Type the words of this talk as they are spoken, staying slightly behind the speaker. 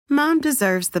Mom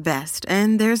deserves the best,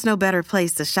 and there's no better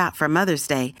place to shop for Mother's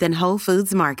Day than Whole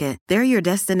Foods Market. They're your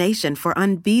destination for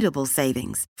unbeatable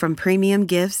savings, from premium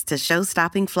gifts to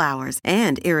show-stopping flowers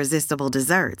and irresistible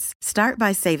desserts. Start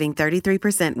by saving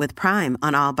 33% with Prime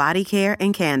on all body care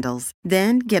and candles.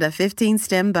 Then get a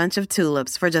 15-stem bunch of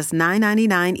tulips for just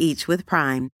 $9.99 each with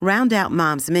Prime. Round out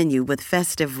Mom's menu with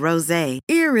festive rosé,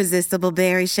 irresistible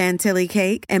berry chantilly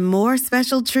cake, and more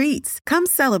special treats. Come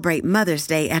celebrate Mother's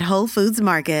Day at Whole Foods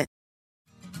Market.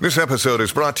 This episode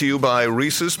is brought to you by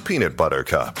Reese's Peanut Butter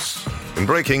Cups. In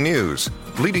breaking news,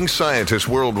 leading scientists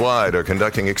worldwide are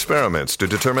conducting experiments to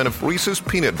determine if Reese's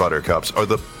Peanut Butter Cups are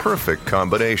the perfect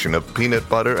combination of peanut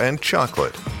butter and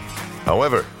chocolate.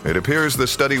 However, it appears the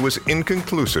study was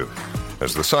inconclusive,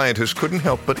 as the scientists couldn't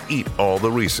help but eat all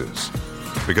the Reese's.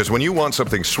 Because when you want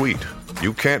something sweet,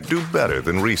 you can't do better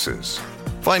than Reese's.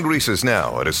 Find Reese's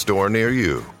now at a store near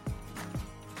you.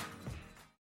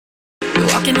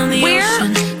 Where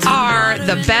are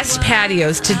the best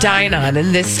patios to dine on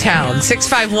in this town?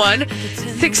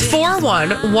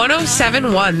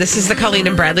 651-641-1071. This is the Colleen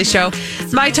and Bradley Show.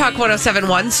 My Talk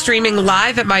 1071, streaming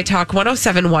live at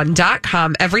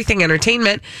mytalk1071.com. Everything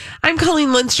Entertainment. I'm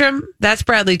Colleen Lindstrom. That's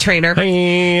Bradley Trainer.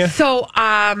 Hi. So,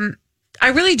 I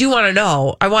really do want to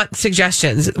know. I want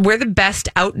suggestions where the best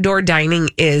outdoor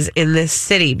dining is in this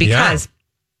city, because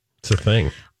it's a thing.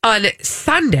 On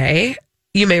Sunday,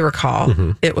 you may recall,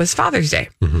 it was Father's Day.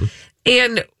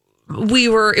 And it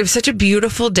was such a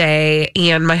beautiful day.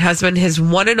 And my husband, his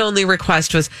one and only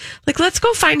request was like, let's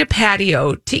go find a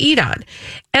patio to eat on.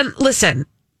 And listen,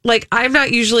 like, I'm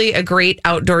not usually a great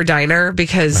outdoor diner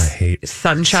because I hate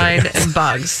sunshine and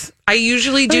bugs. I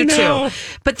usually do too.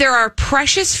 But there are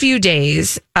precious few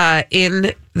days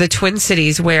in the Twin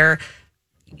Cities where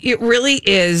it really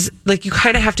is like you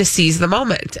kind of have to seize the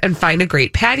moment and find a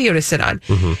great patio to sit on.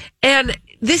 And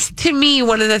this, to me,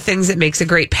 one of the things that makes a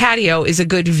great patio is a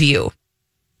good view.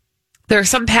 There are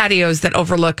some patios that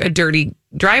overlook a dirty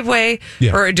driveway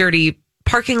or a dirty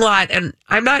parking lot. And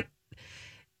I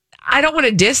don't want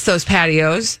to diss those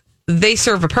patios. They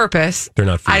serve a purpose. They're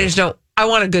not for you. I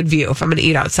want a good view if I'm going to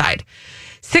eat outside.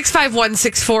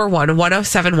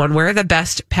 651-641-1071. Where are the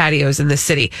best patios in the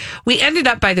city? We ended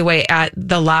up, by the way, at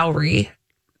the Lowry,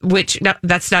 which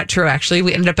that's not true, actually.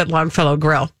 We ended up at Longfellow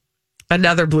Grill,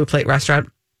 another Blue Plate restaurant,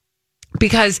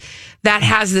 because that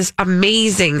has this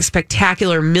amazing,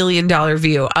 spectacular $1 million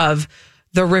view of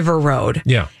the River Road.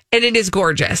 Yeah. And it is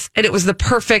gorgeous. And it was the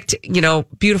perfect,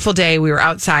 beautiful day. We were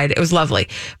outside. It was lovely.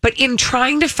 But in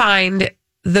trying to find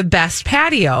the best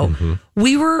patio,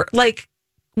 we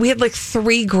had like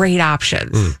 3 great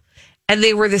options. And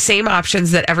they were the same options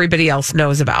that everybody else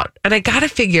knows about. And I got to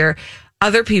figure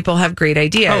other people have great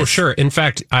ideas. Oh, sure. In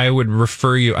fact, I would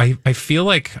refer you. I feel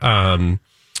like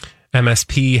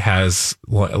MSP has,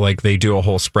 like, they do a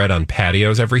whole spread on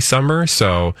patios every summer.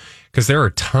 So, because there are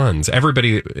tons.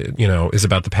 Everybody, is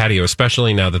about the patio,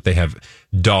 especially now that they have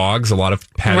dogs. A lot of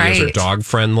patios are dog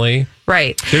friendly.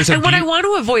 Right. What I want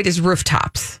to avoid is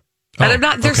rooftops. And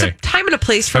there's a time and a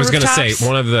place for rooftops. I was going to say,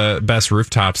 one of the best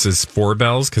rooftops is Four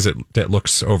Bells, because it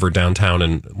looks over downtown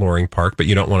and Loring Park, but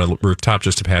you don't want a rooftop,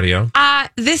 just a patio?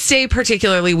 This day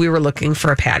particularly, we were looking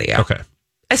for a patio. Okay.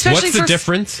 Especially What's the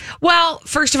difference? Well,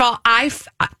 first of all,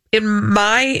 in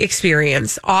my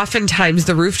experience, oftentimes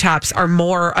the rooftops are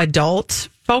more adult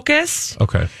focused.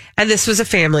 Okay. And this was a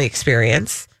family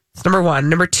experience. That's number one.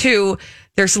 Number two,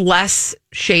 there's less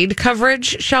shade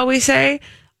coverage, shall we say,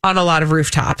 on a lot of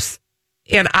rooftops.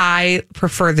 And I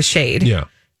prefer the shade. Yeah.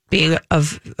 Being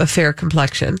of a fair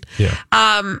complexion. Yeah.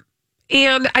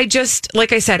 And I just,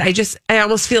 like I said, I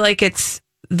almost feel like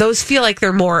those feel like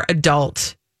they're more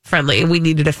adult friendly, and we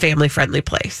needed a family friendly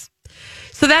place.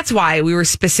 So that's why we were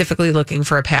specifically looking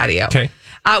for a patio. Okay.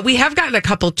 We have gotten a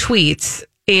couple tweets,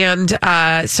 and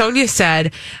Sonia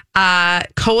said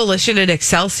Coalition in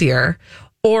Excelsior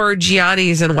or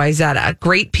Gianni's in Wayzata.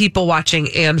 Great people watching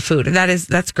and food. And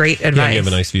that's great advice. Yeah, you have a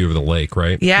nice view of the lake,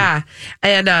 right? Yeah.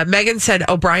 And Megan said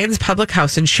O'Brien's Public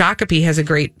House in Shakopee has a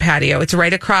great patio. It's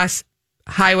right across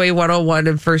Highway 101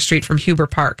 and First Street from Huber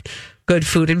Park. Good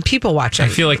food and people watching. I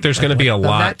feel like there's going to be a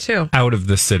lot out of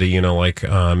the city, in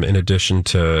addition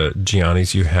to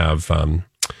Gianni's, you have,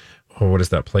 what is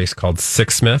that place called?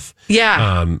 Sixsmith.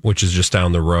 Yeah. Which is just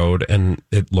down the road, and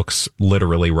it looks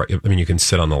literally right. I mean, you can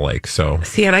sit on the lake. So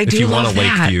see, and if you want a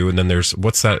lake view, and then there's,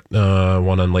 what's that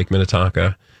one on Lake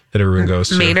Minnetonka that everyone goes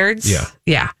to? Maynard's? Yeah.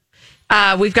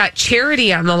 Yeah. We've got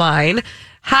Charity on the line.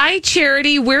 Hi,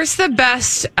 Charity. Where's the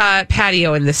best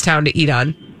patio in this town to eat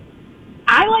on?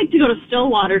 I like to go to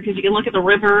Stillwater because you can look at the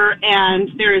river, and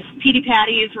there's Petey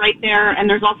Patties right there, and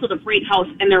there's also the Freight House,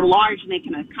 and they're large, and they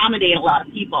can accommodate a lot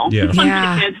of people. Yeah. It's fun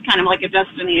for the kids, kind of like a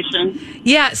destination.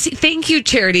 Yeah, see, thank you,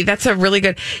 Charity. That's a really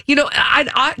good. You know,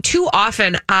 too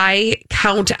often I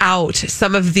count out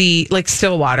some of the like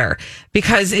Stillwater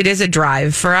because it is a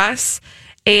drive for us.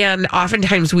 And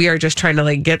oftentimes we are just trying to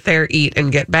like get there, eat,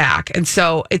 and get back. And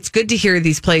so it's good to hear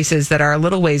these places that are a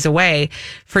little ways away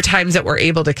for times that we're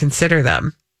able to consider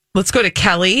them. Let's go to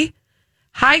Kelly.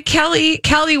 Hi, Kelly.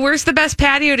 Kelly, where's the best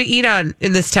patio to eat on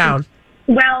in this town?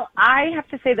 Well, I have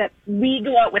to say that we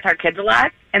go out with our kids a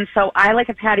lot, and so I like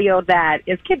a patio that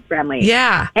is kid-friendly.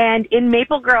 Yeah. And in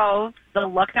Maple Grove, the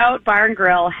Lookout Bar and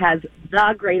Grill has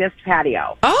the greatest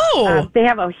patio. Oh. They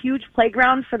have a huge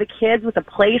playground for the kids with a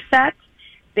play set.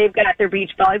 They've got their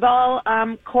beach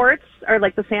volleyball courts, or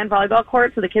like the sand volleyball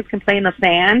courts, so the kids can play in the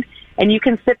sand. And you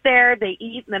can sit there, they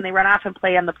eat, and then they run off and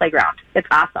play on the playground. It's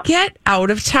awesome. Get out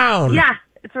of town. Yeah,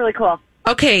 it's really cool.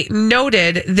 Okay,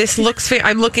 noted. This looks,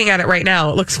 I'm looking at it right now.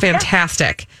 It looks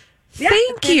fantastic. Yeah,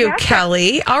 thank you, fantastic.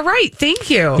 Kelly. All right, thank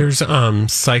you. There's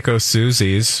Psycho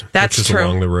Susie's, That's which is true.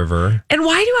 along the river. And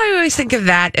why do I always think of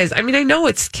that as, I mean, I know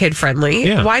it's kid friendly.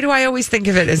 Yeah. Why do I always think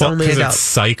of it as only because adults? it's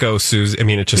Psycho Susie. I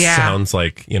mean, it just Yeah. sounds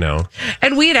like, you know.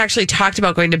 And we had actually talked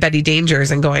about going to Betty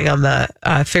Dangers and going on the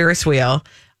Ferris wheel.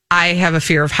 I have a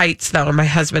fear of heights, though, and my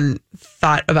husband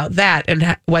thought about that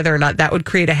and whether or not that would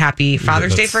create a happy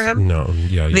Father's Day for him. No,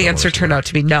 yeah. The answer turned out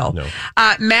to be no. No.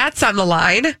 Matt's on the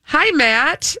line. Hi,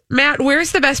 Matt. Matt,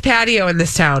 where's the best patio in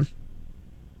this town?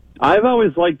 I've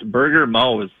always liked Burger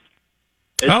Mo's.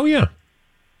 Oh, yeah.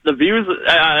 The views,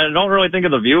 I don't really think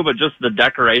of the view, but just the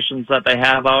decorations that they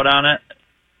have out on it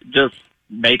just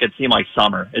make it seem like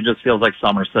summer. It just feels like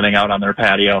summer sitting out on their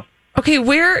patio. Okay,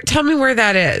 tell me where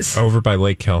that is. Over by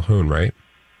Lake Calhoun, right?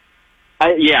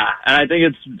 Yeah, and I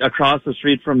think it's across the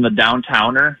street from the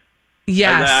Downtowner.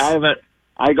 Yes.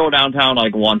 I go downtown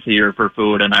like once a year for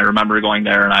food, and I remember going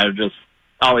there, and I just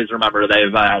always remember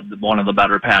they've had one of the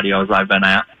better patios I've been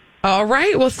at. All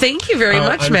right. Well, thank you very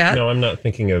much, Matt. No, I'm not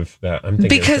thinking of that. I'm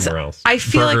thinking of somewhere else. I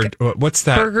feel what's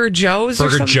that? Burger Joe's or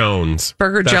Burger something? Jones.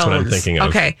 Burger That's Jones. what I'm thinking of.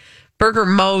 Okay. Burger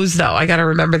Mo's, though. I got to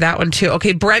remember that one, too.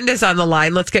 Okay, Brenda's on the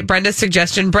line. Let's get Brenda's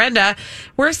suggestion. Brenda,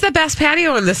 where's the best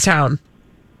patio in this town?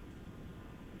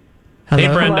 Hello?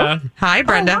 Hey, Brenda. Hello? Hi,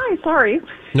 Brenda. Oh, hi, sorry.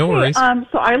 No worries.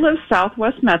 So I live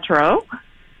Southwest Metro,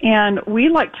 and we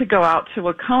like to go out to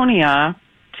Waconia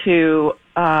to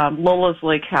Lola's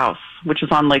Lake House, which is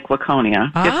on Lake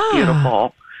Waconia. It's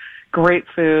beautiful. Great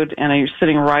food, and you're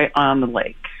sitting right on the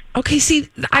lake. Okay, see,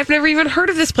 I've never even heard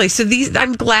of this place. So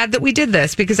I'm glad that we did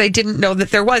this because I didn't know that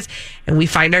there was. And we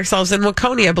find ourselves in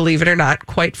Waconia, believe it or not,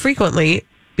 quite frequently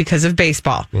because of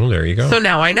baseball. Well, there you go. So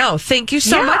now I know. Thank you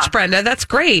so much, Brenda. That's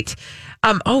great.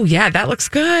 Oh, yeah, that looks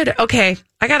good. Okay,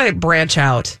 I got to branch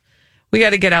out. We got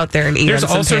to get out there and eat. There's on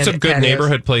some all sorts of good patios.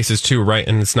 neighborhood places, too, right?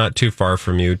 And it's not too far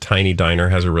from you. Tiny Diner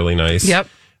has a really nice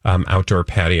outdoor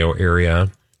patio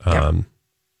area.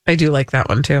 I do like that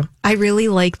one, too. I really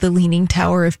like the Leaning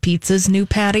Tower of Pizza's new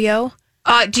patio.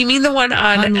 Do you mean the one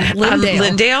on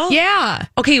Lindale? Yeah.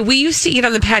 Okay, we used to eat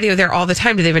on the patio there all the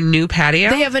time. Do they have a new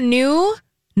patio? They have a new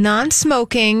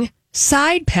non-smoking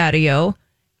side patio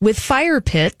with fire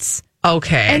pits.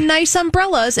 Okay. And nice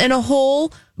umbrellas and a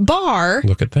whole bar.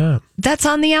 Look at that. That's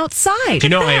on the outside. Do you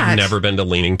know I have never been to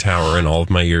Leaning Tower in all of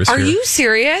my years Are here? you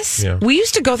serious? Yeah. We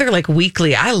used to go there like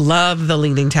weekly. I love the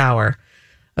Leaning Tower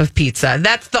of Pizza.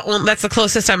 That's the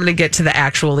closest I'm going to get to the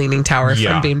actual Leaning Tower, if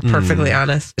I'm being perfectly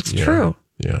honest. It's true.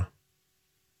 Yeah.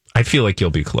 I feel like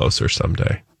you'll be closer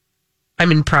someday. I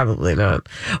mean, probably not.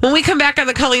 When we come back on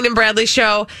the Colleen and Bradley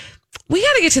show, we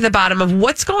got to get to the bottom of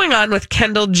what's going on with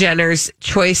Kendall Jenner's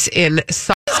choice in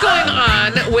song. What's going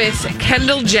on with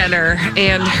Kendall Jenner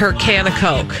and her can of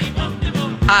Coke?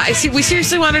 We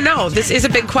seriously want to know. This is a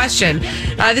big question.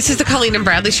 This is the Colleen and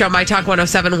Bradley Show, My Talk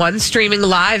 1071, streaming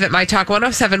live at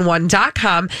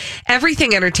MyTalk1071.com.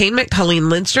 Everything Entertainment, Colleen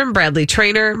Lindstrom, Bradley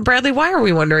Trainer. Bradley, why are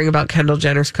we wondering about Kendall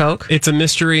Jenner's Coke? It's a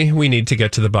mystery we need to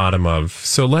get to the bottom of.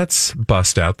 So let's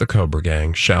bust out the Cobra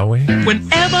Gang, shall we?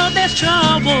 Whenever there's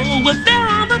trouble, we're there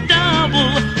on the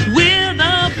double with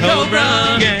the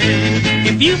Cobra Gang.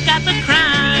 If you've got the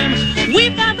crime,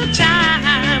 we've got the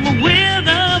time with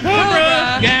the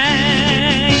Cobra Gang.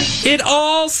 It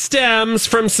all stems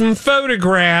from some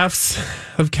photographs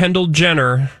of Kendall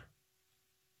Jenner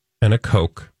and a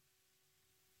Coke.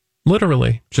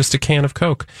 Literally, just a can of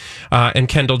Coke. And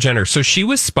Kendall Jenner. So she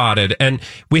was spotted, and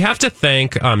we have to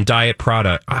thank Diet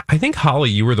Prada. I think, Holly,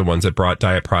 you were the ones that brought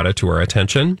Diet Prada to our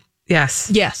attention.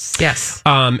 Yes. Yes. Yes.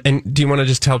 And do you want to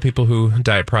just tell people who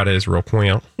Diet Prada is real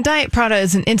quick? Diet Prada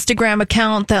is an Instagram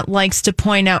account that likes to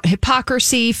point out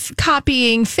hypocrisy,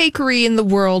 copying, fakery in the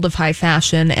world of high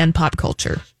fashion and pop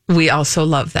culture. We also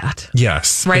love that.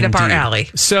 Yes. Right up our indeed. alley.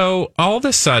 So all of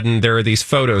a sudden, there are these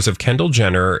photos of Kendall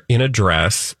Jenner in a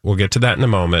dress. We'll get to that in a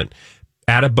moment.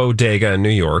 At a bodega in New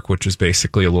York, which is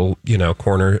basically a little,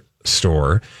 corner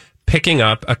store, picking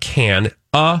up a can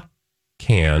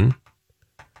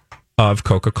of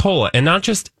Coca-Cola. And not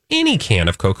just any can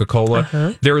of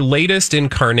Coca-Cola. Their latest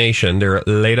incarnation, their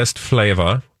latest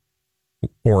flavor,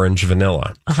 orange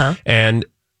vanilla. And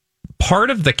part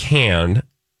of the can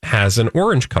has an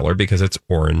orange color because it's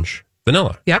orange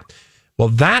vanilla. Yep. Well,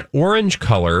 that orange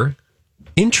color,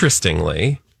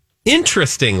 interestingly,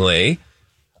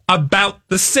 about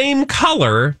the same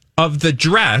color of the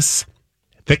dress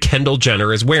that Kendall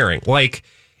Jenner is wearing. Like,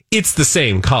 it's the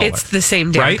same color. It's the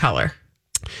same damn color.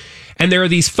 And there are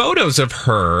these photos of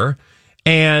her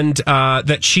and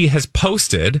that she has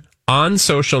posted on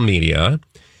social media.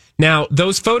 Now,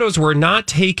 those photos were not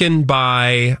taken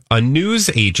by a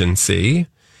news agency.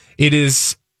 It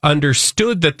is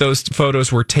understood that those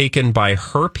photos were taken by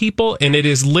her people, and it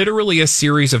is literally a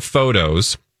series of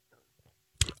photos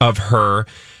of her,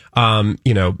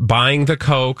 buying the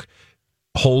Coke,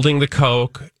 holding the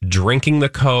Coke, drinking the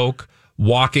Coke,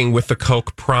 walking with the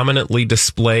Coke prominently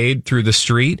displayed through the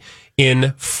street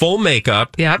in full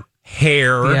makeup,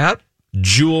 hair,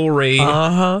 jewelry,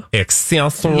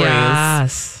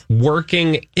 accessories,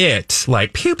 working it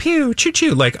like pew pew choo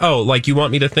choo, like you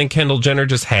want me to think Kendall Jenner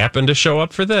just happened to show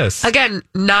up for this again,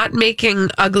 not making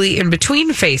ugly in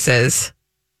between faces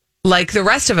like the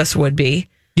rest of us would be.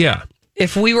 Yeah,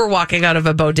 if we were walking out of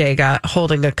a bodega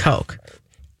holding a Coke,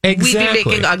 we'd be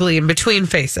making ugly in between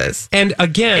faces, and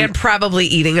probably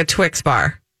eating a Twix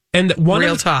bar. And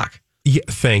real talk. Yeah,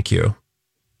 thank you.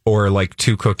 Or like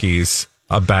 2 cookies,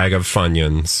 a bag of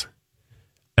Funyuns,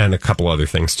 and a couple other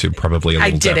things too. Probably a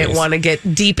little I didn't want to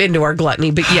get deep into our gluttony,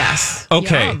 but yes.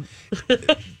 Okay.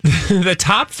 The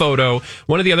top photo,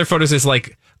 one of the other photos is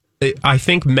like, I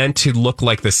think meant to look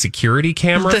like the security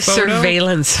camera the photo.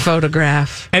 Surveillance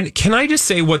photograph. And can I just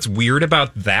say what's weird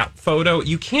about that photo?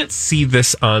 You can't see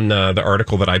this on the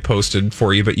article that I posted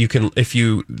for you, but you can, if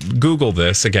you Google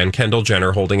this, again, Kendall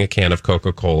Jenner holding a can of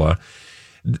Coca-Cola.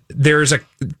 There's I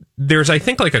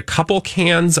think like a couple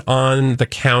cans on the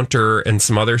counter and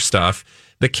some other stuff.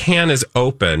 The can is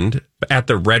opened at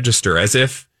the register as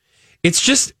if it's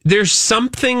just, there's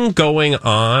something going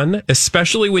on,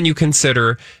 especially when you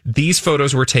consider these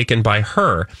photos were taken by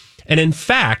her. And in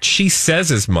fact, she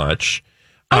says as much.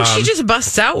 She just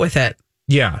busts out with it.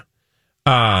 Yeah.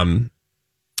 But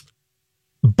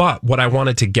what I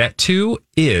wanted to get to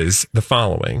is the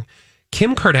following.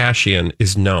 Kim Kardashian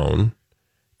is known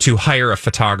to hire a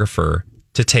photographer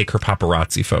to take her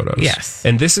paparazzi photos. Yes.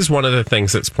 And this is one of the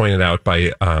things that's pointed out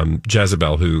by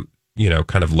Jezebel, who,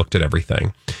 kind of looked at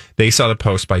everything. They saw the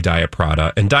post by Diet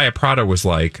Prada, and Diet Prada was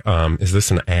like, is this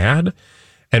an ad?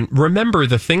 And remember,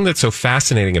 the thing that's so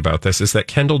fascinating about this is that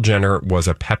Kendall Jenner was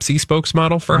a Pepsi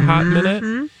spokesmodel for a hot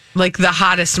minute. Like the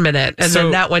hottest minute. And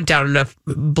then that went down in a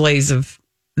blaze of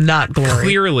not glory.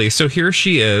 Clearly. So here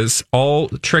she is, all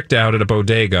tricked out at a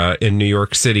bodega in New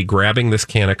York City, grabbing this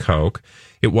can of Coke.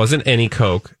 It wasn't any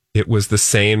Coke. It was the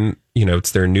same,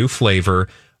 it's their new flavor,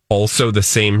 also the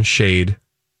same shade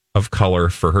of color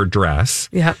for her dress.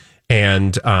 Yeah.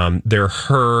 And they're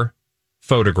her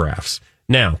photographs.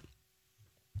 Now,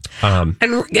 and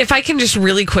if I can just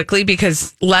really quickly,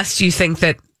 because lest you think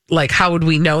that, like, how would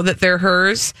we know that they're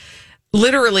hers?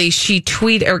 Literally, she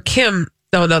tweeted, or Kim.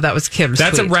 Oh, no, that was Kim's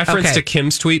That's tweet. a reference to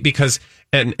Kim's tweet because,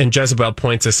 and Jezebel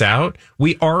points us out,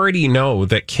 we already know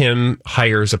that Kim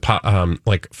hires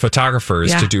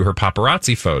photographers to do her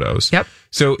paparazzi photos. Yep.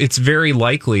 So it's very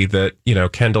likely that,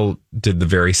 Kendall did the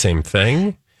very same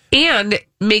thing. And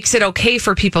makes it okay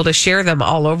for people to share them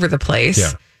all over the place.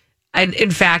 Yeah. And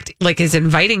in fact, is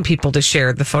inviting people to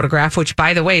share the photograph, which,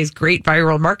 by the way, is great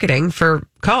viral marketing for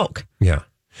Coke. Yeah.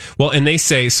 Well, and they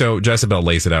say, so Jezebel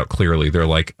lays it out clearly. They're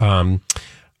like,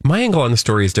 my angle on the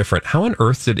story is different. How on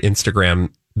earth did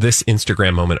this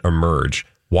Instagram moment emerge?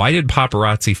 Why did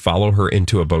paparazzi follow her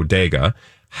into a bodega?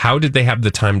 How did they have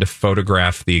the time to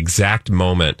photograph the exact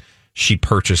moment she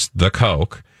purchased the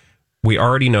Coke? We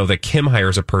already know that Kim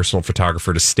hires a personal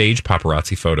photographer to stage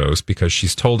paparazzi photos because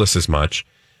she's told us as much.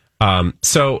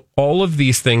 So all of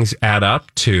these things add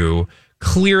up to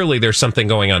clearly there's something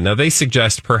going on. Now they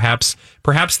suggest perhaps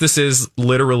this is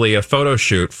literally a photo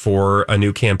shoot for a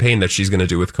new campaign that she's going to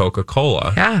do with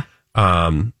Coca-Cola. Yeah.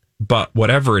 But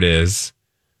whatever it is,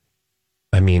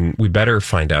 I mean, we better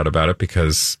find out about it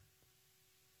because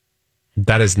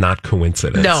That is not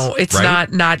coincidence. No, it's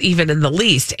right? not even in the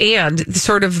least. And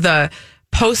sort of the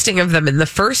posting of them in the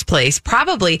first place,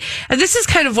 probably, and this is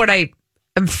kind of what I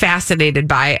am fascinated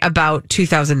by about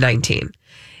 2019.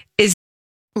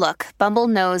 Look, Bumble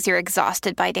knows you're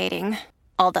exhausted by dating.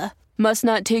 All the must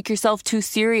not take yourself too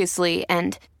seriously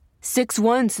and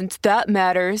 6'1" since that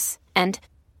matters. And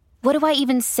what do I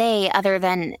even say other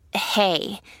than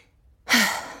hey?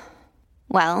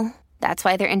 Well, that's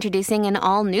why they're introducing an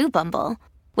all-new Bumble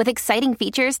with exciting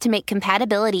features to make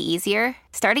compatibility easier,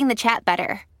 starting the chat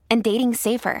better, and dating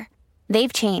safer.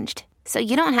 They've changed, so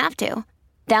you don't have to.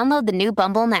 Download the new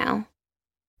Bumble now.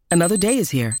 Another day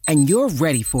is here, and you're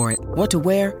ready for it. What to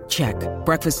wear? Check.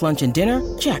 Breakfast, lunch, and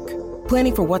dinner? Check.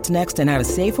 Planning for what's next and how to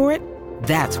save for it?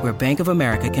 That's where Bank of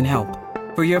America can help.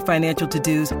 For your financial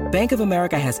to-dos, Bank of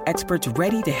America has experts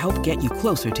ready to help get you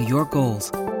closer to your goals.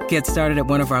 Get started at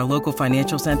one of our local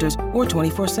financial centers or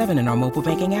 24/7 in our mobile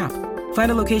banking app.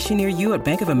 Find a location near you at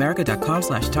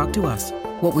bankofamerica.com/talktous.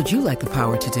 What would you like the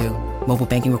power to do? Mobile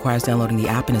banking requires downloading the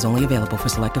app and is only available for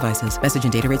select devices. Message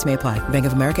and data rates may apply. Bank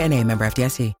of America NA, member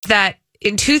FDIC. That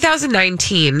in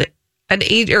 2019, an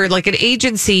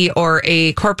agency or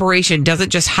a corporation doesn't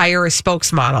just hire a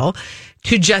spokesmodel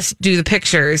to just do the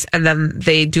pictures and then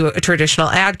they do a traditional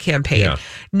ad campaign. Yeah.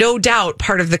 No doubt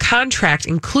part of the contract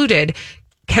included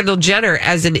Kendall Jenner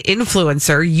as an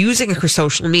influencer using her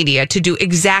social media to do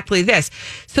exactly this.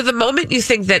 So the moment you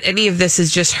think that any of this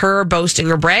is just her boasting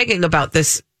or bragging about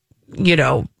this,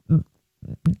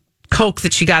 Coke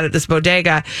that she got at this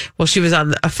bodega while she was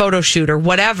on a photo shoot or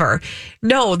whatever.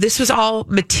 No, this was all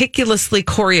meticulously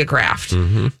choreographed.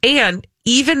 Mm-hmm. And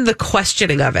even the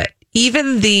questioning of it,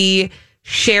 even the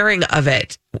sharing of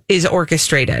it is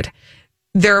orchestrated.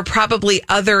 There are probably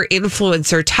other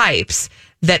influencer types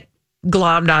that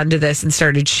glommed onto this and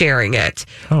started sharing it.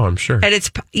 Oh, I'm sure. And it's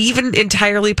even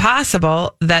entirely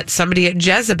possible that somebody at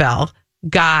Jezebel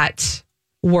got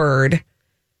word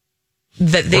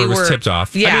that they were were tipped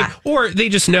off. Yeah. Or they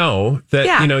just know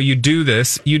that, you do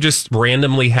this, you just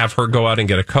randomly have her go out and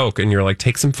get a Coke and you're like,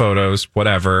 take some photos,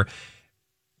 whatever,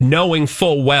 knowing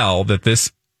full well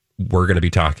that we're going to be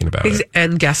talking about it.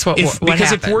 And guess what? Because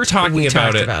happened? if we're talking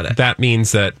about it, that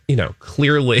means that,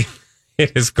 clearly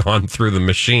it has gone through the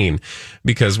machine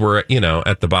because we're,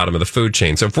 at the bottom of the food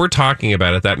chain. So if we're talking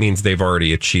about it, that means they've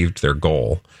already achieved their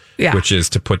goal, which is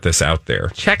to put this out there.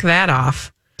 Check that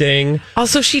off. Ding.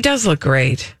 Also, she does look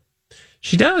great.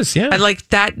 She does, yeah. And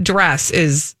that dress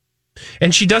is...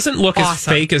 And she doesn't look awesome. as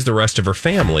fake as the rest of her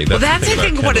family. That's I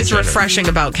think, what is refreshing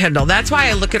about Kendall. That's why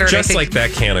I look at her just and I think,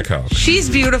 like that can of Coke. She's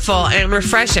beautiful and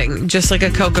refreshing, just like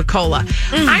a Coca-Cola.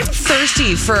 I'm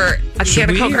thirsty for a can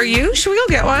of Coke. Are you? Should we go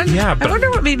get one? Yeah. I wonder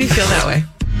what made me feel that way.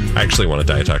 I actually want a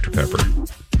Diet Dr. Pepper.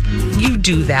 You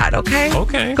do that, okay?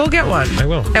 Okay. Go get one. I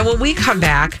will. And when we come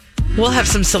back, we'll have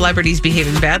some celebrities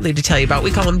behaving badly to tell you about.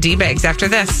 We call them D-bags after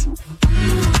this.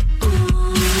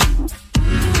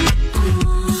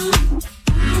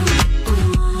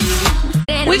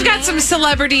 We've got some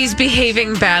celebrities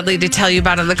behaving badly to tell you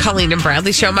about on the Colleen and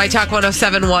Bradley Show, My Talk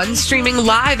 1071, streaming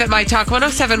live at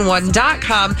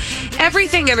mytalk1071.com.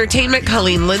 Everything Entertainment,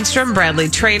 Colleen Lindstrom, Bradley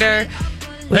Trainer.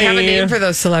 We have a name for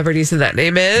those celebrities, and that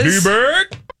name is...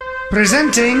 D-bag.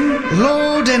 Presenting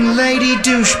Lord and Lady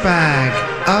Douchebag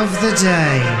of the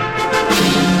Day.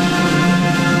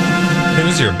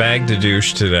 Who's your bag to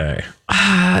douche today?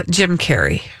 Jim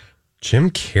Carrey.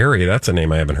 Jim Carrey, that's a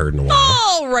name I haven't heard in a while.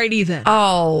 Alrighty then.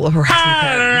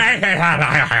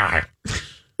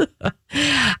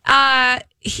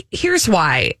 Here's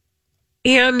why.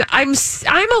 And I'm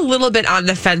a little bit on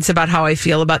the fence about how I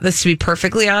feel about this, to be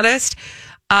perfectly honest.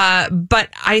 But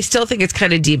I still think it's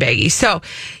kind of D-baggy. So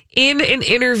in an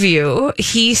interview,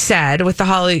 he said with the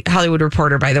Hollywood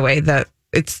Reporter, by the way,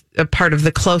 it's a part of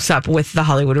the close-up with the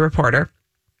Hollywood Reporter.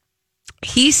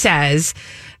 He says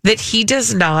that he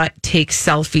does not take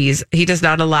selfies. He does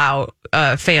not allow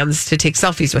fans to take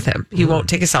selfies with him. He won't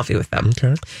take a selfie with them.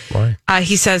 Okay. Why?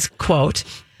 He says, quote,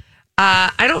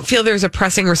 I don't feel there's a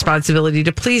pressing responsibility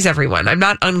to please everyone. I'm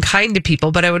not unkind to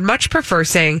people, but I would much prefer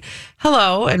saying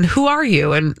hello and who are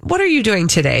you and what are you doing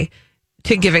today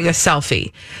to giving a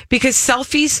selfie, because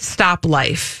selfies stop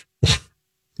life.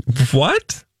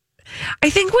 What? I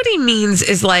think what he means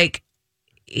is like,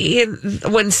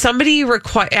 when somebody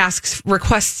requests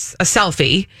a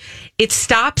selfie, it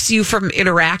stops you from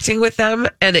interacting with them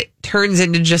and it turns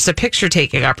into just a picture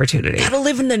taking opportunity. Gotta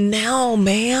live in the now,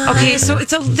 man. Okay, so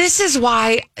this is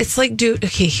why it's like, dude.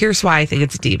 Okay, here's why I think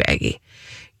it's D-baggy.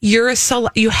 You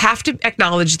have to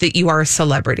acknowledge that you are a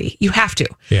celebrity. You have to.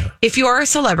 Yeah. If you are a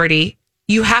celebrity,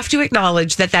 you have to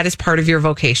acknowledge that is part of your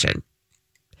vocation.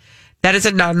 That is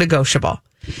a non-negotiable.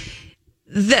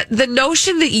 The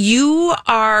notion that you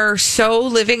are so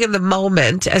living in the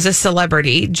moment as a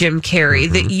celebrity, Jim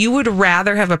Carrey, that you would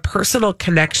rather have a personal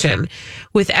connection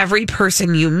with every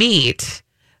person you meet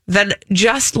than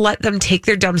just let them take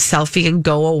their dumb selfie and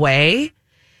go away.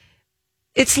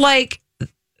 It's like,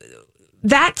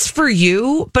 that's for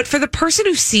you, but for the person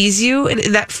who sees you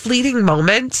in that fleeting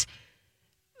moment,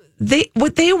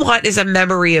 what they want is a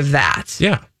memory of that.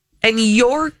 Yeah. And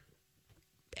you're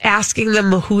asking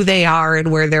them who they are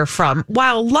and where they're from,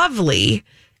 while lovely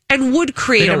and would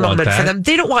create a moment for them.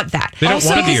 They don't want that. They don't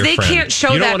want to be your they friend. can't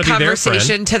show You don't that want to be their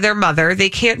conversation friend. to their mother. They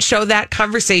can't show that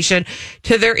conversation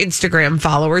to their Instagram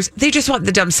followers. They just want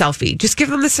the dumb selfie. Just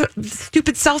give them the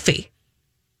stupid selfie.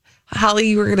 Holly,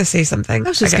 you were going to say something. I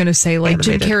was just going to say, like,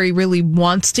 Jim Carrey really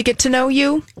wants to get to know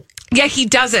you. Yeah, he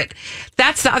doesn't.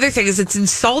 That's the other thing, is it's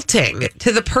insulting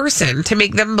to the person to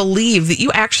make them believe that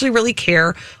you actually really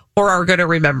care or are going to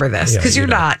remember this, because you're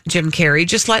not, Jim Carrey.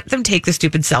 Just let them take the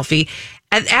stupid selfie.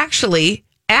 And actually,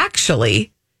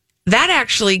 that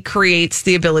actually creates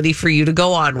the ability for you to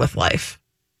go on with life.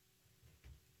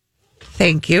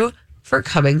 Thank you for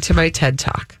coming to my TED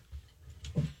Talk.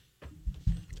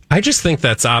 I just think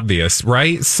that's obvious,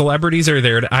 right? Celebrities are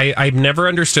there. I've never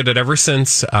understood it ever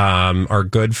since our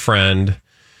good friend,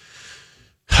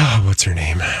 what's her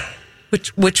name?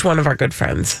 Which one of our good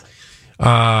friends?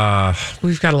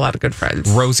 We've got a lot of good friends.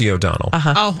 Rosie O'Donnell.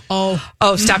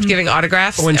 Oh, stopped giving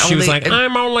autographs? When she was like,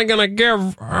 I'm only going to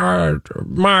give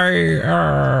my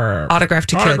autograph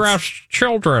to autographs to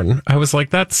children. I was like,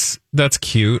 that's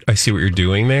cute. I see what you're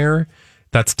doing there.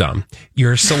 That's dumb.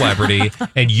 You're a celebrity,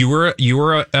 and you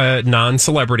were a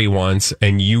non-celebrity once,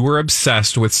 and you were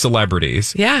obsessed with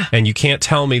celebrities. Yeah. And you can't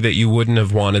tell me that you wouldn't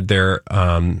have wanted their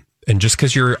and just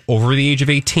because you're over the age of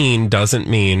 18 doesn't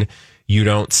mean you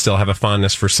don't still have a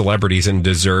fondness for celebrities and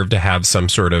deserve to have some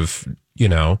sort of,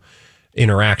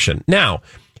 interaction. Now,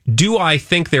 do I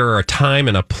think there are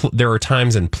there are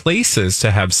times and places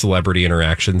to have celebrity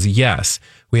interactions? Yes.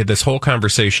 We had this whole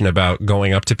conversation about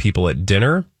going up to people at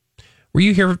dinner. Were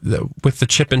you here with the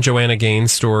Chip and Joanna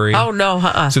Gaines story? Oh,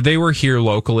 no. So they were here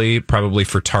locally, probably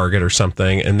for Target or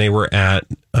something, and they were at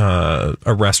a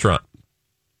restaurant.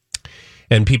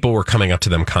 And people were coming up to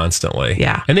them constantly.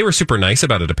 Yeah. And they were super nice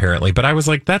about it, apparently. But I was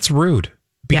like, that's rude.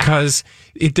 Because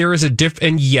there is a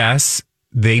and yes,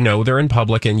 they know they're in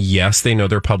public. And yes, they know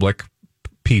they're public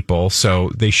people.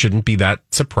 So they shouldn't be that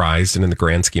surprised and in the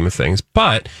grand scheme of things.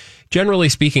 But generally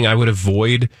speaking, I would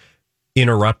avoid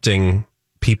interrupting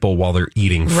people while they're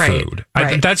eating food.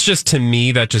 Right. That's just, to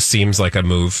me, that just seems like a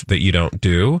move that you don't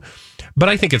do. But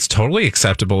I think it's totally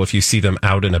acceptable if you see them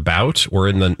out and about or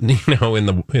in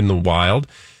the in the wild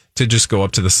to just go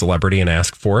up to the celebrity and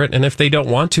ask for it. And if they don't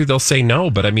want to, they'll say no.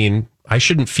 But I mean, I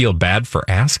shouldn't feel bad for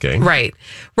asking. Right.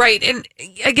 And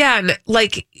again,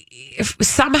 like, if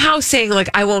somehow saying like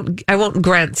I won't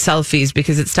grant selfies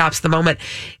because it stops the moment,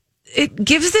 it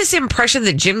gives this impression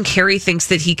that Jim Carrey thinks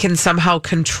that he can somehow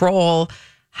control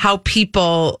how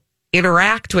people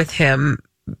interact with him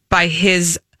by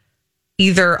his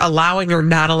either allowing or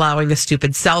not allowing a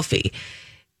stupid selfie.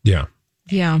 Yeah.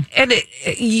 Yeah. And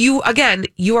you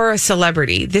are a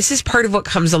celebrity. This is part of what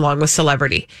comes along with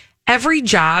celebrity. Every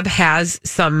job has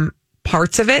some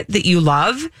parts of it that you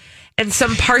love and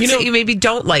some parts that you maybe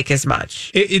don't like as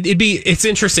much. It's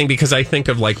interesting because I think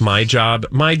of like my job.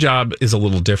 My job is a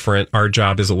little different. Our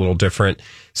job is a little different.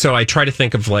 So I try to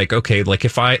think of like, okay, like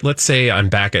if let's say I'm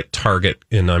back at Target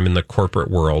and I'm in the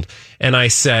corporate world and I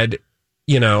said,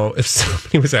 if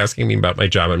somebody was asking me about my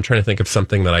job, I'm trying to think of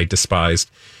something that I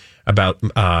despised about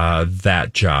that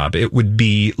job. It would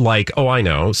be like, oh, I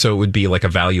know. So it would be like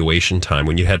evaluation time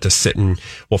when you had to sit and,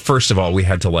 well, first of all, we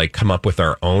had to like come up with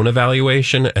our own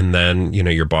evaluation. And then,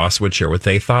 your boss would share what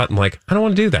they thought. And like, I don't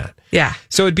want to do that. Yeah.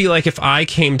 So it'd be like if I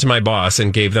came to my boss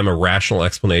and gave them a rational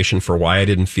explanation for why I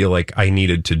didn't feel like I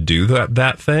needed to do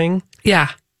that thing.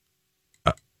 Yeah.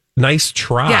 Nice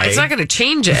try. Yeah, it's not going to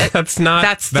change it. That's not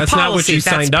what you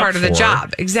signed up for. That's part of the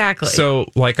job. Exactly. So,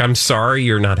 like, I'm sorry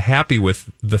you're not happy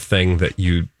with the thing that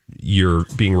you're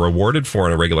being rewarded for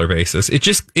on a regular basis.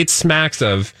 It smacks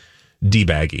of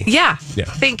debaggy. Yeah. Yeah.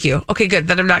 Thank you. Okay, good.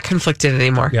 Then I'm not conflicted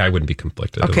anymore. Yeah, I wouldn't be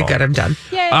conflicted Okay, at all. good. I'm done.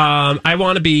 Yay. I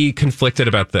want to be conflicted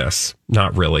about this.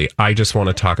 Not really. I just want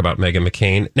to talk about Meghan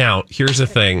McCain. Now, here's the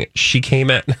thing. She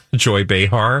came at Joy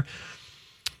Behar.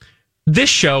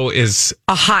 This show is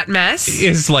a hot mess.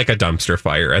 Is like a dumpster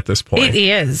fire at this point. It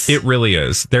is. It really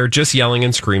is. They're just yelling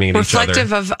and screaming at each other.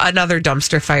 Reflective of another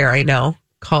dumpster fire I know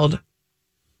called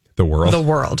The World. The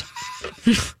World.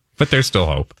 But there's still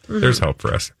hope. Mm-hmm. There's hope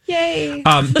for us. Yay.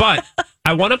 But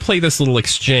I want to play this little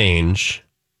exchange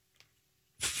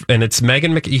and it's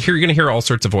Meghan McCain. You're going to hear all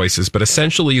sorts of voices, but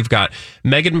essentially you've got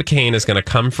Meghan McCain is going to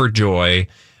come for Joy.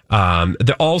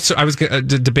 Also, I was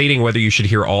debating whether you should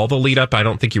hear all the lead up. I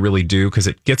don't think you really do because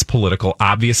it gets political.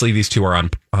 Obviously, these two are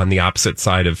on the opposite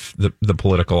side of the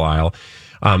political aisle.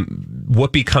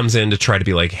 Whoopi comes in to try to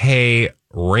be like, hey,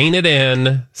 rein it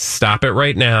in, stop it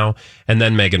right now. And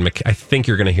then Meghan McCain. I think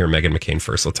you're going to hear Meghan McCain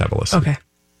first. Let's have a listen. Okay.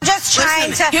 Just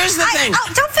trying to. Here's the thing.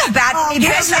 Don't feel bad for me.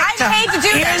 I hate to do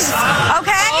this.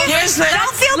 Okay?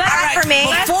 Don't feel bad for me.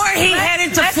 Before he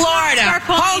headed to Florida.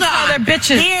 Hold on. Other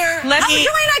bitches. Here. Joey and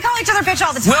I call each other bitch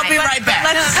all the time. We'll be right back.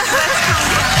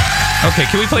 Okay,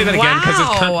 can we play that again? Because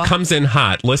it comes in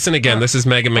hot. Listen again. This is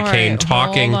Meghan McCain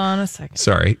talking. Hold on a second.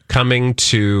 Sorry. Coming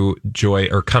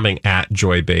at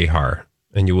Joy Behar.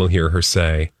 And you will hear her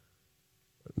say,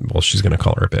 well, she's going to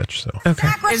call her a bitch. So okay.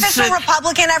 Sacrificial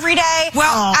Republican every day.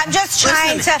 Well, I'm just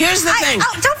trying to. Here's the thing.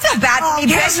 Don't feel bad for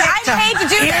me. I hate to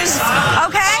do this.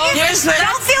 Okay?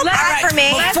 Don't feel bad for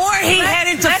me. Before he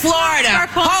headed to Florida.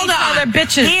 Hold on. Other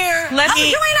bitches. Here. Joey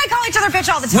and I call each other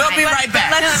bitch all the time. We'll be right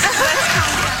back.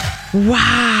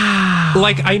 Wow.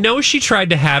 Like, I know she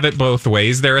tried to have it both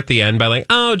ways there at the end by like,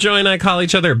 oh, Joy and I call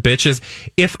each other bitches.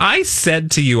 If I said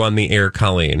to you on the air,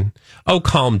 Colleen, oh,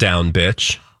 calm down,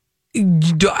 bitch.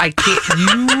 I can't.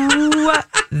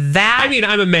 I mean,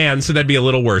 I'm a man, so that'd be a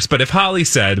little worse. But if Holly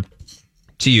said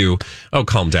to you, "Oh,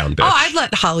 calm down, bitch," I'd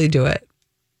let Holly do it.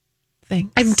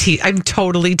 Thanks. I'm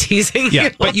totally teasing you.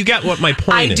 Yeah, but you get what my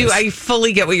point is. I do. I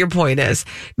fully get what your point is.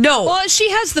 No. Well, she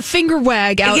has the finger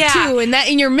wag out too, and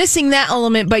you're missing that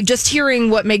element by just hearing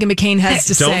what Meghan McCain has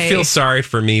to say. Don't feel sorry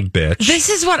for me, bitch. This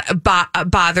is what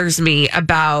bothers me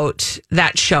about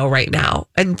that show right now,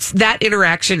 and that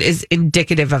interaction is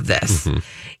indicative of this. Mm-hmm.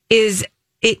 Is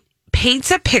it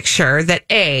paints a picture that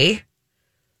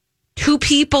two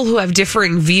people who have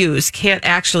differing views can't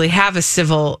actually have a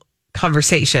civil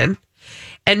conversation.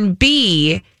 And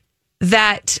B,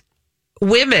 that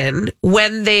women,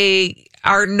 when they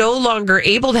are no longer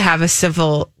able to have a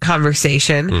civil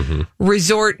conversation,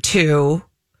 resort to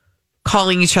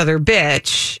calling each other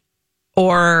bitch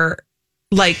or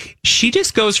like... She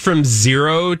just goes from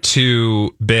 0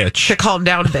 to bitch. To calm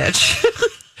down, bitch.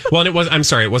 Well, and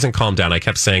it wasn't calm down. I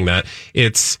kept saying that.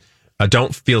 It's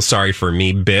don't feel sorry for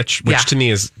me, bitch, which to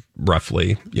me is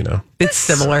roughly, it's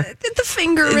similar. The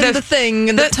finger and the thing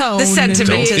and the tone. The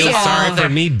sentiment. Don't feel sorry for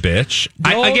me, bitch.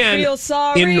 Don't feel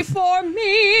sorry for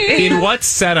me. In what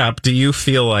setup do you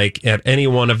feel like at any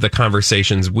one of the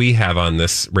conversations we have on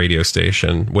this radio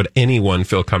station, would anyone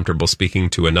feel comfortable speaking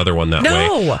to another one that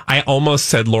way? I almost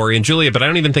said Lori and Julia, but I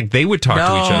don't even think they would talk to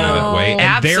each other that way.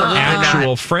 And they're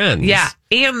actual friends. Yeah.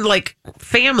 And like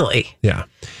family. Yeah.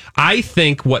 I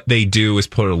think what they do is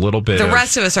put a little bit The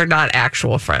rest of us are not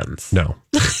actual friends. No.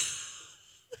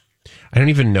 I don't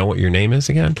even know what your name is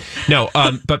again. No,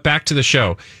 but back to the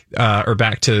show, or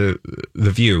back to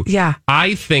The View. Yeah.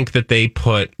 I think that they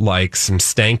put like some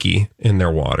stanky in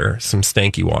their water,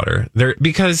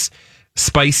 because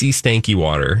spicy stanky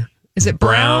water. Is it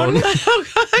brown? Oh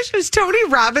gosh, is Tony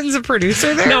Robbins a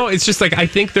producer there? No, it's just like, I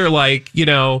think they're like,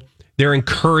 they're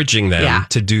encouraging them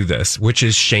to do this, which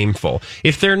is shameful.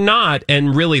 If they're not,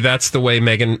 and really that's the way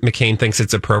Meghan McCain thinks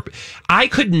it's appropriate, I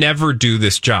could never do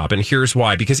this job. And here's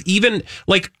why. Because even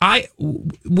like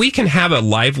we can have a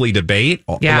lively debate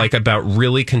like about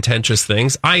really contentious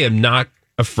things. I am not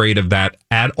afraid of that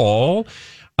at all.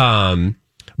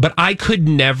 But I could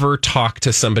never talk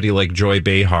to somebody like Joy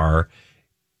Behar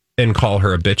and call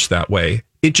her a bitch that way.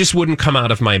 It just wouldn't come out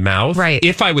of my mouth. Right.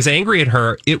 If I was angry at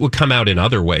her, it would come out in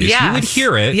other ways. Yes. You would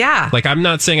hear it. Yeah. Like, I'm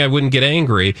not saying I wouldn't get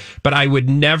angry, but I would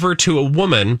never to a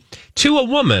woman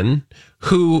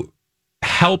who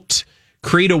helped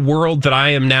create a world that I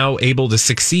am now able to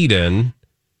succeed in.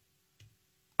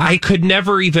 I could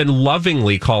never even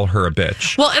lovingly call her a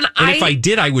bitch. Well, and if I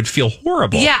did, I would feel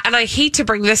horrible. Yeah, and I hate to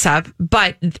bring this up,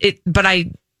 but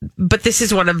this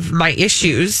is one of my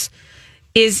issues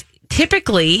is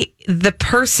typically the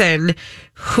person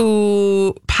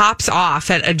who pops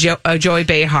off at a Joy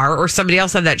Behar or somebody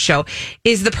else on that show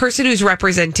is the person who's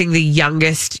representing the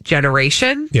youngest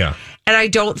generation. Yeah. And I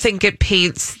don't think it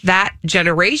paints that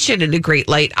generation in a great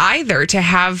light either to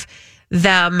have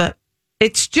them.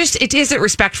 It isn't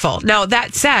respectful. Now,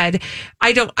 that said,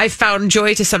 I found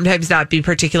Joy to sometimes not be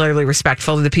particularly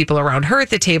respectful to the people around her at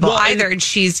the table either. And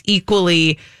she's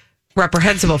equally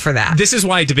reprehensible for that. This is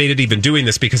why I debated even doing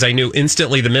this, because I knew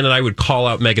instantly the minute I would call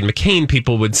out Meghan McCain,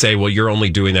 people would say, well, you're only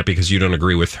doing that because you don't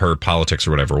agree with her politics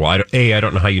or whatever. Well, I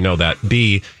don't know how you know that.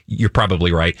 B, you're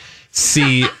probably right.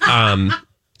 C,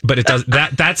 but it does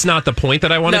that's not the point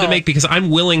that I wanted to make, because I'm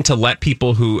willing to let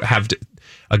people who have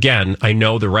again, I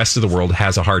know the rest of the world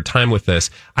has a hard time with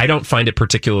this. I don't find it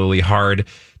particularly hard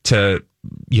to,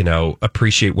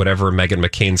 appreciate whatever Meghan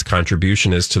McCain's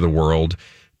contribution is to the world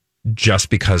just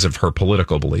because of her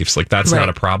political beliefs. Like, that's not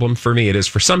a problem for me. It is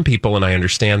for some people, and I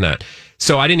understand that.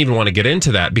 So I didn't even want to get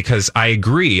into that because I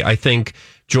agree. I think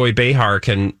Joy Behar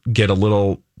can get a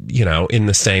little, in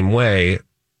the same way,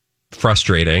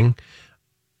 frustrating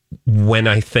when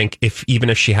I think even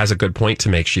if she has a good point to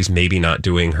make, she's maybe not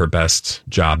doing her best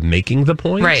job making the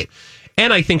point. Right.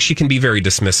 And I think she can be very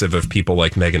dismissive of people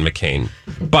like Meghan McCain.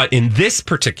 But in this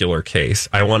particular case,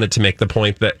 I wanted to make the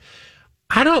point that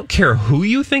I don't care who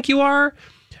you think you are.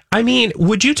 I mean,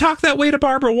 would you talk that way to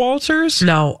Barbara Walters?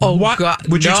 No. Oh, what? God.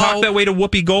 Would you No. talk that way to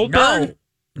Whoopi Goldberg?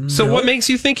 No. So what makes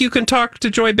you think you can talk to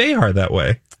Joy Behar that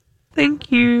way?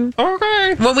 Thank you.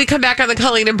 Okay. When we come back on the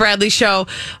Colleen and Bradley show,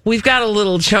 we've got a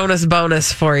little Jonas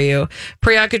bonus for you.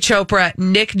 Priyanka Chopra,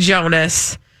 Nick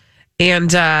Jonas,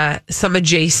 and some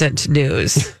adjacent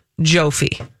news.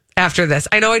 Jofi. After this.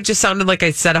 I know it just sounded like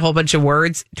I said a whole bunch of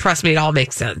words. Trust me, it all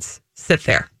makes sense. Sit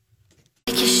there.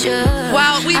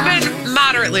 Well, we've been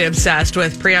moderately obsessed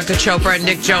with Priyanka Chopra and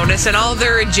Nick Jonas and all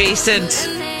their adjacent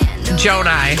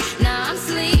Jonai.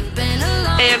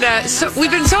 And so we've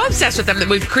been so obsessed with them that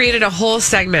we've created a whole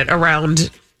segment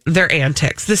around their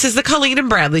antics. This is the Colleen and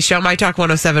Bradley Show, My Talk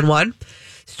 1071.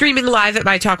 Streaming live at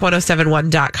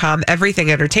MyTalk1071.com.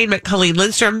 Everything Entertainment. Colleen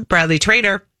Lindstrom, Bradley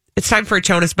Trainer. It's time for a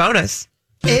Jonas bonus.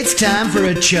 It's time for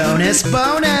a Jonas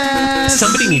bonus.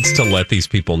 Somebody needs to let these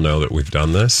people know that we've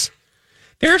done this.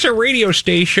 There's a radio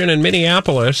station in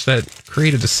Minneapolis that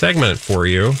created a segment for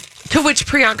you. To which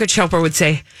Priyanka Chopra would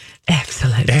say,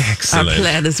 excellent. Excellent. Our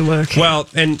plan is working. Well,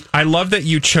 and I love that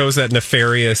you chose that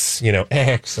nefarious,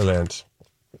 excellent.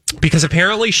 Because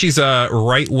apparently she's a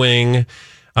right-wing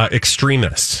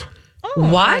extremist.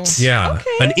 What? Yeah.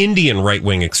 Okay. An Indian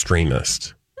right-wing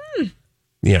extremist.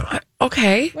 Yeah.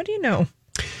 Okay. What do you know?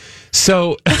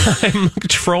 So I'm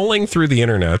trolling through the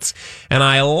internets, and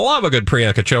I love a good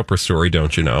Priyanka Chopra story,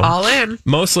 don't you know? All in.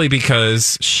 Mostly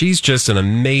because she's just an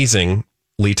amazingly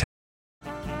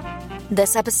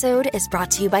This episode is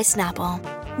brought to you by Snapple.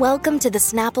 Welcome to the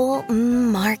Snapple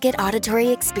Market Auditory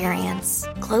Experience.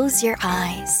 Close your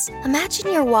eyes.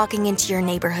 Imagine you're walking into your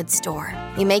neighborhood store.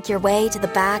 You make your way to the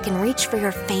back and reach for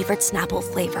your favorite Snapple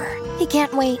flavor. You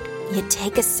can't wait. You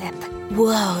take a sip.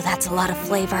 Whoa, that's a lot of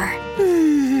flavor.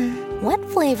 What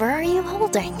flavor are you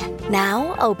holding?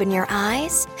 Now open your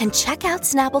eyes and check out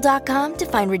Snapple.com to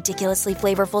find ridiculously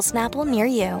flavorful Snapple near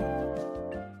you.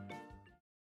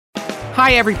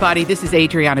 Hi, everybody. This is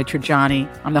Adriana Trajani.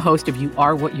 I'm the host of You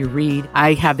Are What You Read.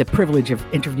 I have the privilege of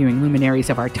interviewing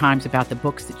luminaries of our times about the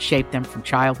books that shaped them from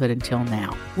childhood until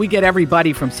now. We get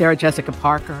everybody from Sarah Jessica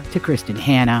Parker to Kristen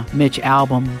Hanna, Mitch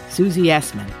Albom, Susie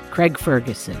Essman, Craig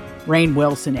Ferguson, Rainn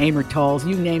Wilson, Amor Tolls,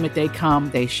 you name it, they come,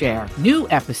 they share. New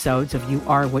episodes of You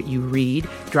Are What You Read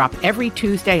drop every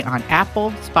Tuesday on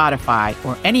Apple, Spotify,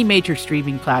 or any major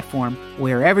streaming platform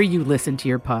wherever you listen to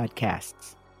your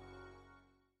podcasts.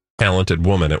 talented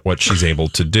woman at what she's able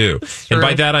to do. And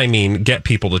by that, I mean get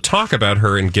people to talk about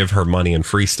her and give her money and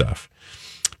free stuff.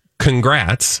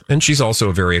 Congrats. And she's also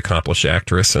a very accomplished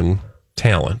actress and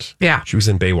talent. Yeah. She was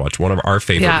in Baywatch, one of our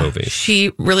favorite movies.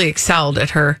 She really excelled at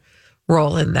her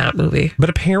role in that movie. But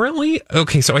apparently,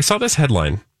 okay, so I saw this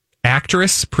headline.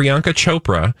 Actress Priyanka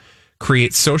Chopra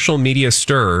creates social media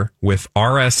stir with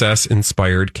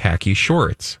RSS-inspired khaki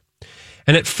shorts.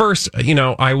 And at first,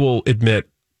 I will admit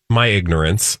my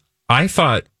ignorance. I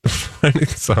thought, when I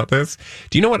saw this,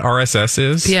 do you know what RSS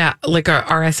is? Yeah, like a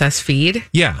RSS feed.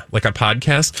 Yeah, like a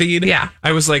podcast feed. Yeah.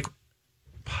 I was like,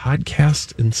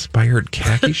 podcast-inspired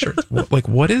khaki shirts?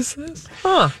 What is this?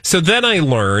 Huh. So then I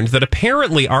learned that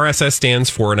apparently RSS stands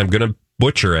for, and I'm going to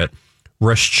butcher it,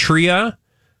 Rashtriya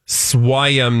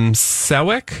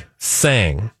Swayamsevak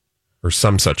Sangh, or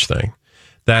some such thing.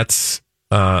 That's,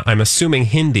 I'm assuming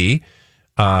Hindi,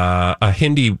 a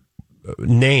Hindi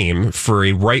name for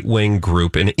a right-wing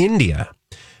group in India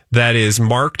that is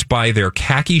marked by their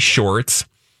khaki shorts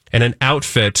and an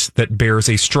outfit that bears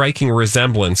a striking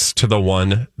resemblance to the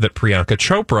one that Priyanka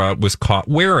Chopra was caught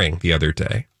wearing the other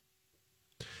day.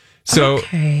 So,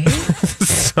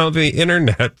 so the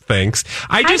internet thinks...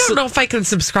 I don't know if I can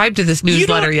subscribe to this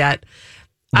newsletter yet.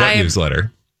 What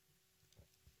newsletter?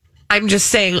 I'm just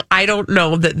saying, I don't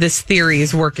know that this theory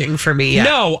is working for me yet.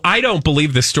 No, I don't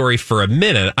believe this story for a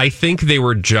minute. I think they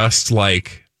were just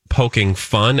poking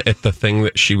fun at the thing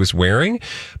that she was wearing.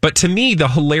 But to me, the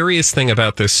hilarious thing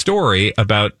about this story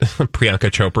about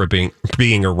Priyanka Chopra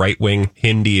being a right-wing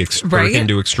Hindu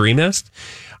extremist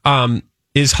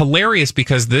is hilarious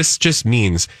because this just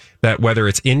means that whether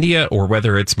it's India or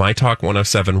whether it's My Talk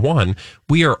 1071,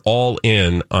 we are all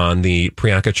in on the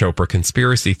Priyanka Chopra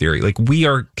conspiracy theory. Like we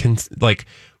are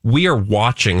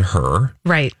watching her.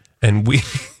 Right. And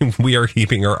we are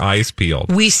keeping our eyes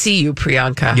peeled. We see you,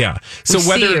 Priyanka. Yeah. So we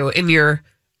see you in your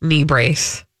knee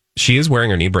brace. She is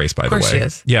wearing her knee brace, by the way. Of course she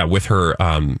is. Yeah, with her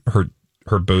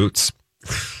her boots.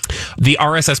 The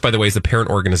RSS, by the way, is the parent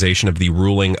organization of the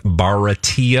ruling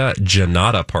Bharatiya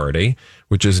Janata Party,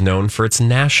 which is known for its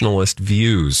nationalist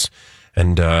views.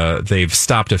 And they've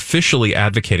stopped officially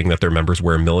advocating that their members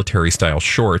wear military-style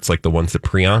shorts like the ones that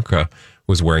Priyanka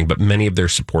was wearing, but many of their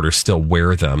supporters still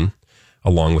wear them,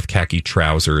 along with khaki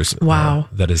trousers. Wow.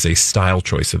 That is a style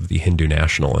choice of the Hindu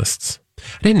nationalists.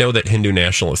 I didn't know that Hindu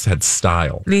nationalists had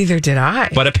style. Neither did I.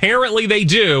 But apparently they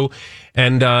do.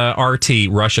 And RT,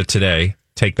 Russia Today,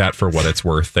 take that for what it's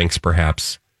worth. Thanks,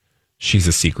 perhaps. She's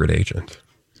a secret agent.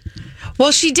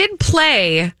 Well, she did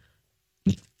play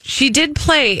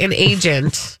an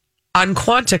agent on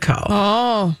Quantico.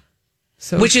 Oh.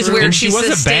 So which is where and she was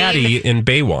a baddie in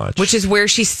Baywatch. Which is where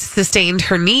she sustained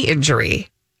her knee injury.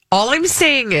 All I'm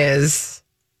saying is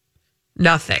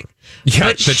nothing. Yeah,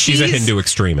 but she's a Hindu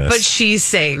extremist. But she's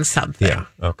saying something. Yeah,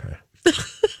 okay.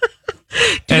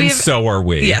 So are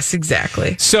we. Yes,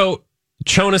 exactly. So,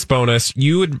 Jonas bonus,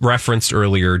 you had referenced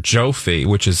earlier Jofi,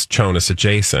 which is Jonas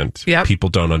adjacent. Yep. People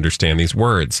don't understand these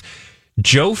words.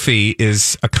 Jofi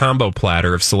is a combo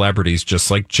platter of celebrities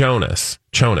just like Jonas.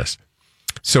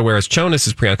 So whereas Jonas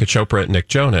is Priyanka Chopra and Nick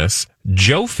Jonas,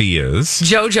 Jofi is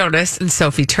Joe Jonas and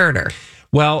Sophie Turner.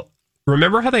 Well,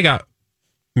 remember how they got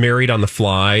married on the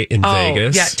fly in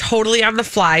Vegas? Yeah, totally on the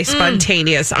fly,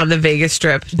 spontaneous on the Vegas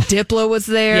Strip. Diplo was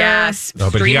there. Yes,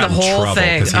 but he got in trouble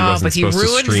because he wasn't supposed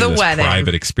to stream the this wedding.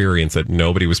 private experience that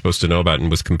nobody was supposed to know about, and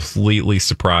was completely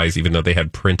surprised, even though they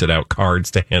had printed out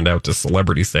cards to hand out to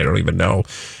celebrities they don't even know,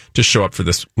 to show up for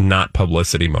this not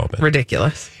publicity moment.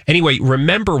 Ridiculous. Anyway,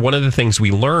 remember, one of the things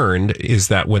we learned is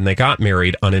that when they got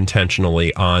married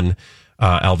unintentionally on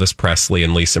Elvis Presley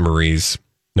and Lisa Marie's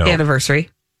anniversary.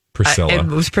 Priscilla. It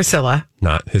was Priscilla.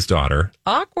 Not his daughter.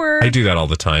 Awkward. I do that all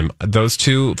the time. Those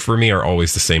two, for me, are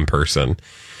always the same person.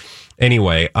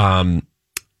 Anyway,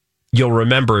 you'll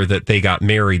remember that they got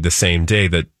married the same day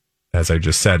that, as I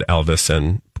just said, Elvis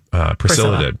and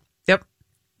Priscilla did. Yep.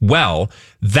 Well,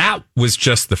 that was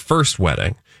just the first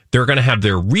wedding. They're going to have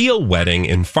their real wedding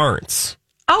in France.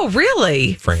 Oh,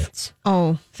 really? France.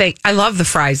 Oh. I love the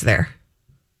fries there.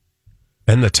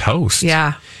 And the toast.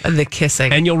 Yeah. And the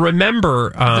kissing. And you'll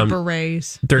remember... the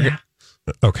berets.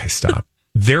 Okay, stop.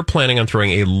 They're planning on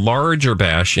throwing a larger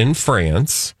bash in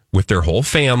France with their whole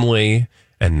family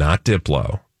and not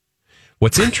Diplo.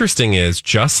 What's interesting is,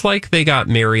 just like they got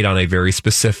married on a very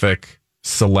specific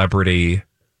celebrity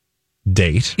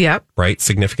date, yep, right?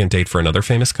 Significant date for another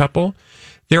famous couple.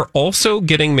 They're also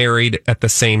getting married at the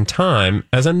same time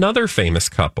as another famous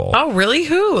couple. Oh, really?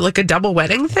 Who? Like a double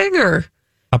wedding thing, or?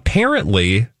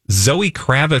 Apparently, Zoe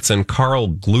Kravitz and Carl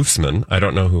Glusman. I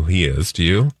don't know who he is. Do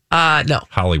you? No.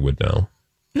 Hollywood, no.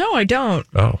 No, I don't.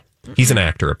 Oh, he's an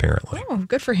actor, apparently. Oh,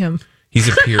 good for him. He's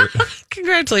appeared.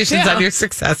 Congratulations on your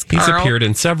success, Carl. He's appeared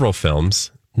in several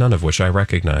films, none of which I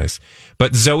recognize.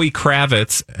 But Zoe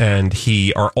Kravitz and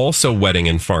he are also wedding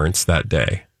in France that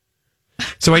day.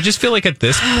 So I just feel like at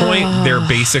this point, they're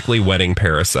basically wedding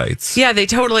parasites. Yeah, they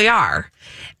totally are.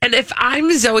 And if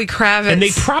I'm Zoe Kravitz... And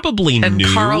they probably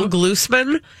knew... Carl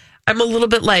Glusman, I'm a little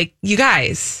bit like, you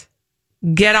guys,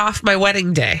 get off my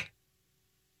wedding day.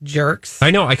 Jerks.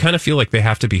 I know. I kind of feel like they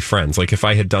have to be friends. Like, if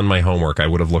I had done my homework, I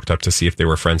would have looked up to see if they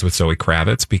were friends with Zoe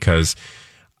Kravitz, because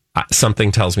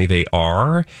something tells me they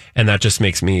are. And that just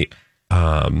makes me...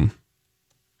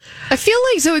 I feel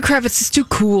like Zoe Kravitz is too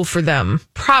cool for them.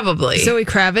 Probably. Zoe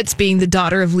Kravitz being the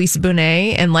daughter of Lisa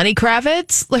Bonet and Lenny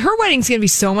Kravitz. Like, her wedding's going to be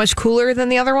so much cooler than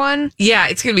the other one. Yeah,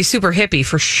 it's going to be super hippie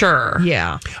for sure.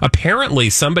 Yeah.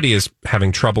 Apparently, somebody is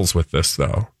having troubles with this,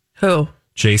 though. Who?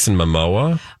 Jason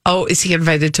Momoa. Oh, is he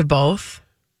invited to both?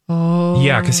 Oh.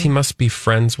 Yeah, because he must be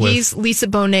friends with... He's Lisa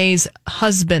Bonet's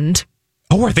husband.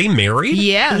 Oh, are they married?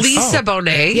 Yes. Lisa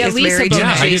Bonet is married to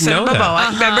Jason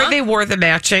Momoa. Remember, they wore the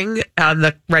matching on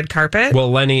the red carpet?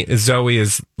 Well, Zoe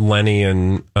is Lenny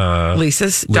and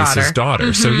Lisa's daughter.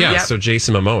 Mm-hmm. So, yeah, so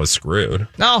Jason Momoa is screwed.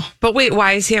 Oh, but wait,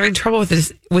 why is he having trouble with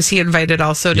this? Was he invited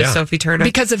also to Sophie Turner?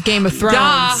 Because of Game of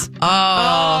Thrones.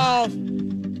 Oh.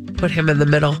 Put him in the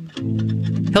middle.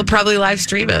 He'll probably live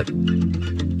stream it.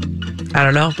 I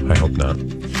don't know. I hope not.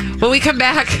 When we come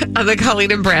back on the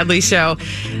Colleen and Bradley Show,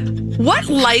 What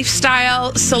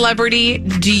lifestyle celebrity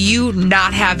do you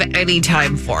not have any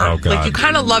time for? Oh, God. Like, you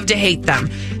kind of love to hate them.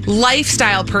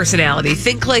 Lifestyle personality.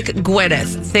 Think like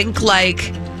Gwyneth. Think like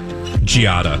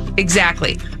Giada.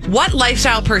 Exactly. What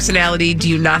lifestyle personality do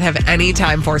you not have any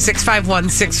time for?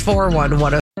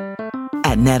 651-641-10.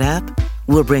 At NetApp,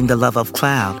 we'll bring the love of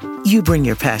cloud. You bring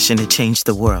your passion to change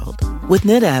the world. With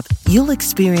NetApp, you'll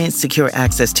experience secure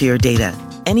access to your data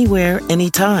anywhere,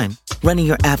 anytime. Running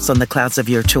your apps on the clouds of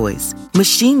your choice.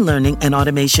 Machine learning and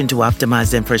automation to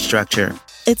optimize infrastructure.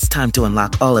 It's time to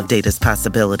unlock all of data's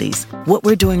possibilities. What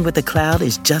we're doing with the cloud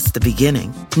is just the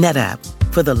beginning. NetApp,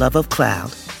 for the love of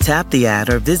cloud. Tap the ad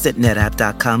or visit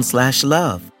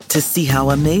netapp.com/love to see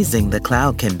how amazing the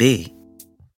cloud can be.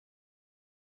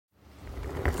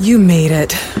 You made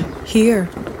it. Here.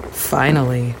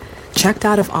 Finally. Checked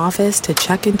out of office to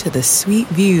check into the sweet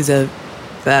views of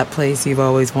that place you've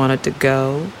always wanted to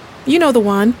go. You know the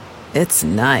one. It's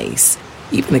nice.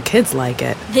 Even the kids like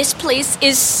it. This place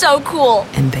is so cool.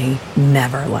 And they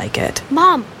never like it.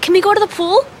 Mom, can we go to the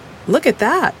pool? Look at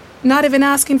that. Not even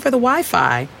asking for the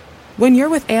Wi-Fi. When you're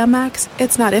with Amex,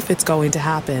 it's not if it's going to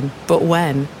happen, but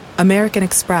when. American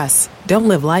Express. Don't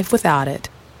live life without it.